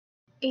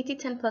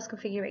AT-10 Plus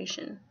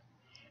configuration.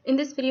 In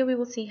this video, we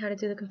will see how to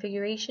do the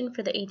configuration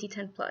for the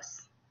AT-10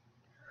 Plus.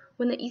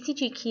 When the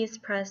ECG key is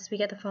pressed, we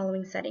get the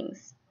following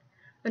settings.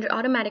 Under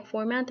automatic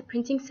format, the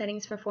printing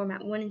settings for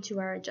format 1 and 2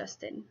 are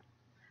adjusted.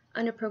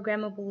 Under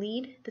programmable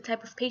lead, the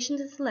type of patient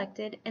is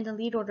selected and the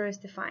lead order is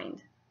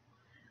defined.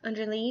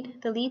 Under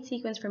lead, the lead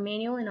sequence for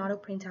manual and auto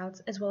printouts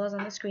as well as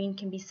on the screen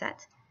can be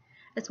set,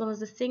 as well as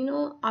the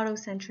signal,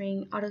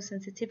 auto-centering,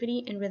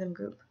 auto-sensitivity, and rhythm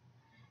group.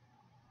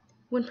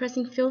 When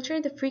pressing filter,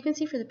 the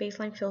frequency for the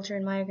baseline filter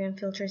and myogram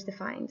filter is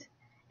defined,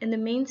 and the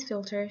mains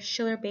filter,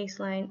 Schiller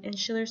baseline, and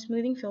Schiller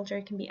smoothing filter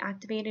can be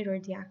activated or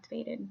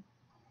deactivated.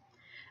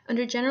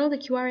 Under general, the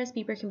QRS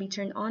beeper can be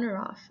turned on or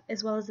off,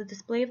 as well as the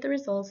display of the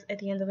results at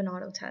the end of an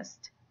auto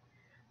test.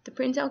 The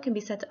printout can be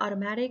set to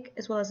automatic,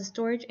 as well as the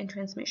storage and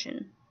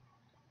transmission.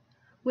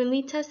 When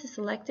lead test is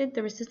selected,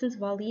 the resistance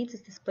of all leads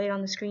is displayed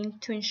on the screen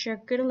to ensure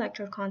good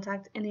electrode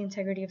contact and the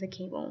integrity of the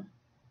cable.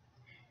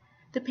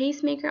 The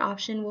pacemaker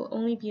option will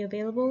only be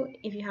available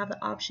if you have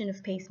the option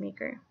of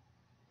pacemaker.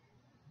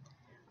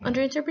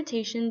 Under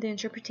interpretation, the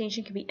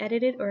interpretation can be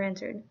edited or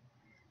entered.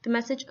 The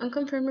message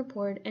unconfirmed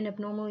report and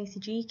abnormal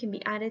ECG can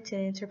be added to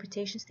the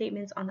interpretation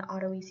statements on the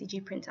auto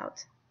ECG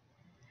printout.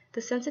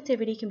 The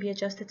sensitivity can be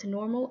adjusted to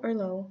normal or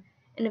low,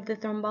 and if the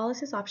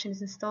thrombolysis option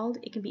is installed,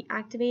 it can be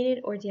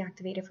activated or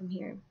deactivated from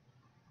here.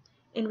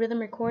 In rhythm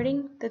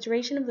recording, the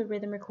duration of the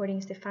rhythm recording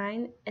is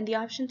defined, and the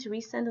option to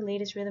resend the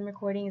latest rhythm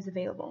recording is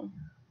available.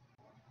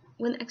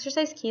 When the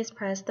exercise key is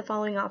pressed, the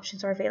following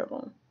options are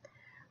available.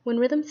 When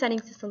rhythm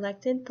settings is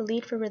selected, the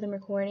lead for rhythm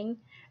recording,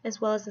 as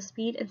well as the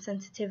speed and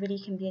sensitivity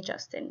can be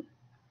adjusted.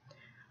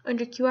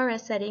 Under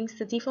QRS settings,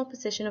 the default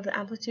position of the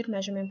amplitude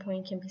measurement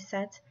point can be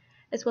set,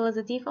 as well as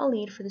the default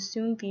lead for the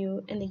zoom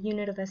view and the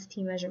unit of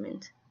ST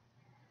measurement.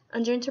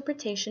 Under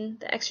interpretation,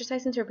 the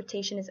exercise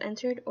interpretation is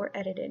entered or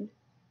edited.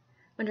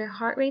 Under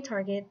heart rate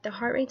target, the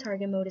heart rate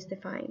target mode is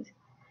defined.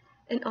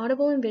 An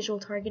audible and visual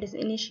target is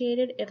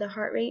initiated if the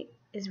heart rate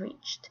is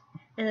reached,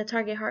 and the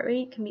target heart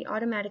rate can be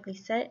automatically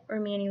set or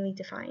manually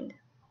defined.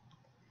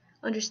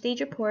 Under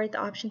stage report, the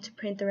option to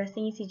print the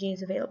resting ECG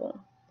is available.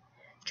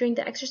 During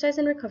the exercise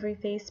and recovery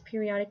phase,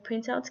 periodic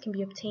printouts can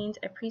be obtained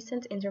at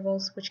preset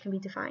intervals which can be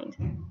defined,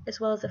 as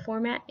well as the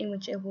format in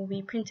which it will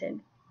be printed.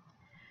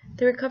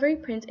 The recovery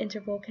print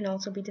interval can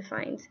also be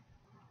defined.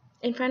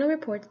 In final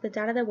reports, the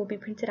data that will be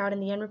printed out in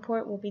the end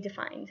report will be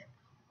defined.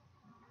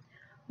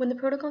 When the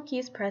protocol key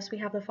is pressed, we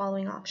have the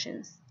following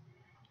options.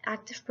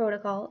 Active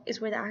protocol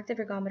is where the active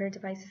ergometer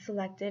device is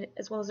selected,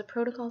 as well as the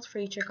protocols for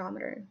each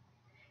ergometer.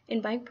 In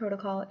bike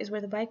protocol is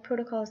where the bike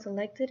protocol is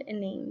selected and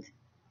named.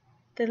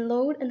 The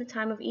load and the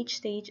time of each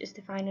stage is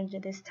defined under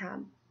this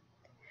tab.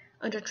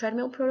 Under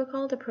treadmill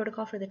protocol, the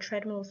protocol for the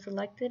treadmill is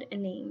selected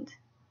and named.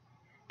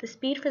 The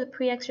speed for the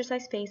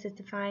pre-exercise phase is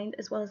defined,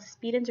 as well as the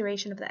speed and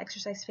duration of the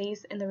exercise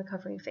phase and the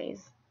recovery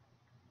phase.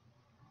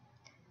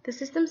 The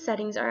system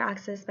settings are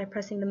accessed by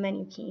pressing the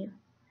menu key.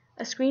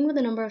 A screen with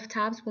a number of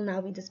tabs will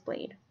now be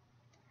displayed.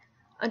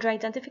 Under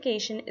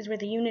identification is where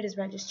the unit is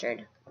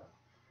registered.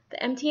 The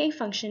MTA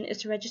function is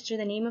to register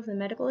the name of the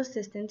medical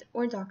assistant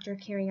or doctor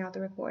carrying out the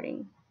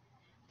recording.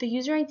 The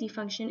user ID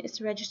function is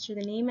to register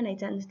the name and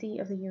identity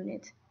of the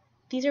unit.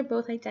 These are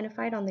both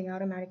identified on the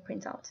automatic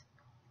printout.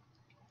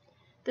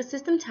 The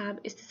system tab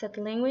is to set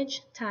the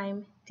language,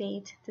 time,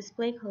 date,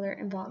 display color,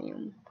 and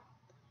volume.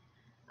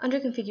 Under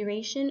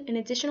configuration, an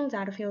additional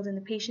data field in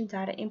the patient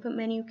data input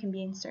menu can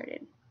be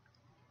inserted.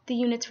 The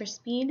units for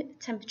speed,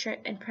 temperature,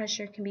 and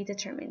pressure can be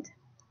determined.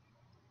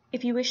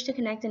 If you wish to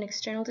connect an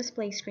external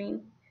display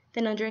screen,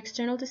 then under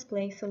External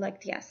Display,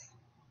 select Yes.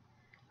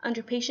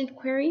 Under Patient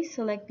Query,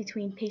 select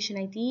between Patient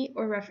ID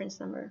or Reference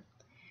Number.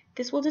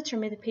 This will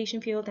determine the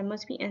patient field that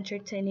must be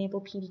entered to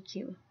enable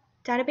PDQ.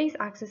 Database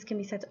access can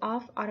be set to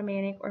off,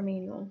 automatic, or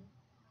manual.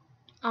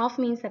 Off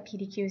means that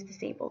PDQ is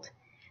disabled.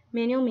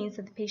 Manual means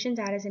that the patient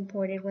data is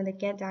imported when the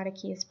Get Data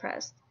key is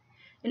pressed.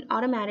 And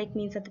automatic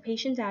means that the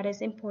patient data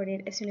is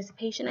imported as soon as the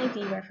patient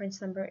ID reference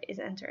number is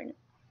entered.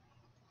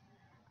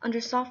 Under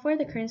software,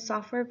 the current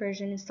software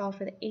version installed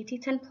for the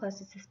AT-10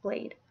 Plus is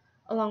displayed,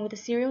 along with the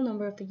serial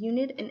number of the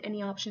unit and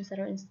any options that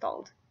are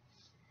installed.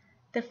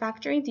 The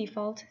factory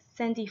default,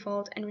 send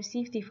default, and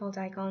receive default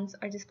icons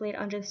are displayed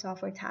under the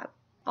software tab.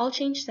 All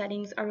change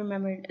settings are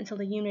remembered until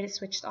the unit is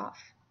switched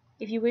off.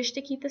 If you wish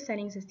to keep the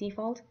settings as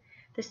default,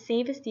 the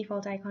Save as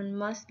Default icon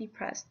must be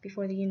pressed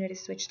before the unit is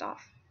switched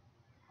off.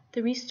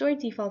 The Restore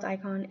Default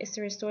icon is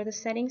to restore the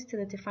settings to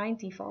the defined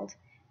default,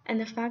 and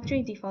the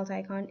Factory Default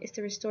icon is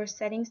to restore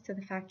settings to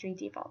the factory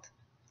default.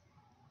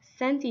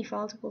 Send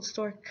Default will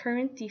store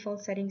current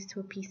default settings to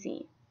a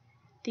PC.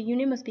 The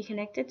unit must be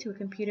connected to a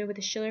computer with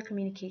the Schiller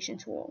communication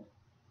tool.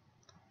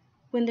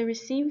 When the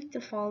Receive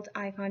Default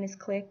icon is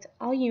clicked,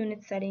 all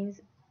unit settings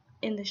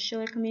in the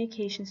Schiller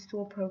Communications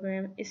Tool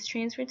program is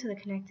transferred to the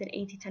connected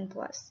AT-10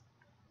 Plus.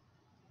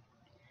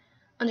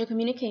 Under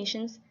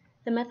Communications,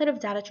 the method of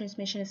data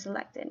transmission is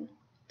selected,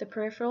 the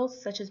peripherals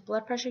such as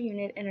blood pressure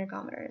unit and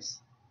ergometers.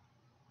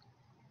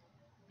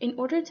 In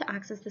order to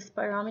access the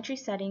spirometry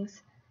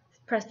settings,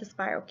 press the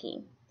spiral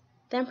key.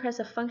 Then press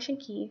a function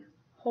key,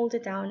 hold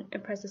it down,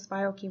 and press the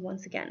spiral key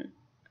once again.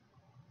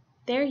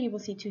 There you will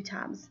see two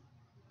tabs.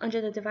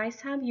 Under the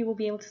Device tab, you will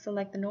be able to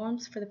select the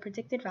norms for the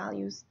predicted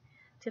values,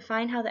 to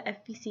find how the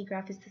FBC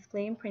graph is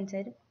displayed and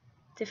printed,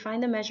 to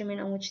find the measurement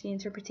on which the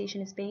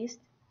interpretation is based,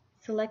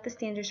 select the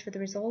standards for the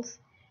results,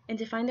 and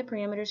define the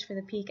parameters for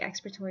the peak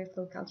expiratory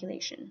flow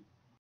calculation.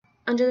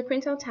 Under the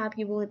Printout tab,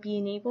 you will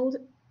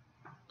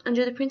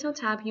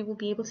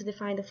be able to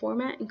define the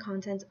format and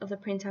content of the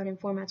printout in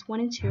formats 1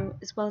 and 2,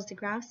 as well as the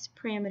graphs,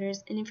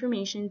 parameters, and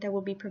information that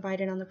will be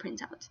provided on the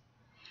printout.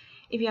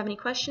 If you have any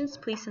questions,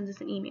 please send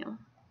us an email.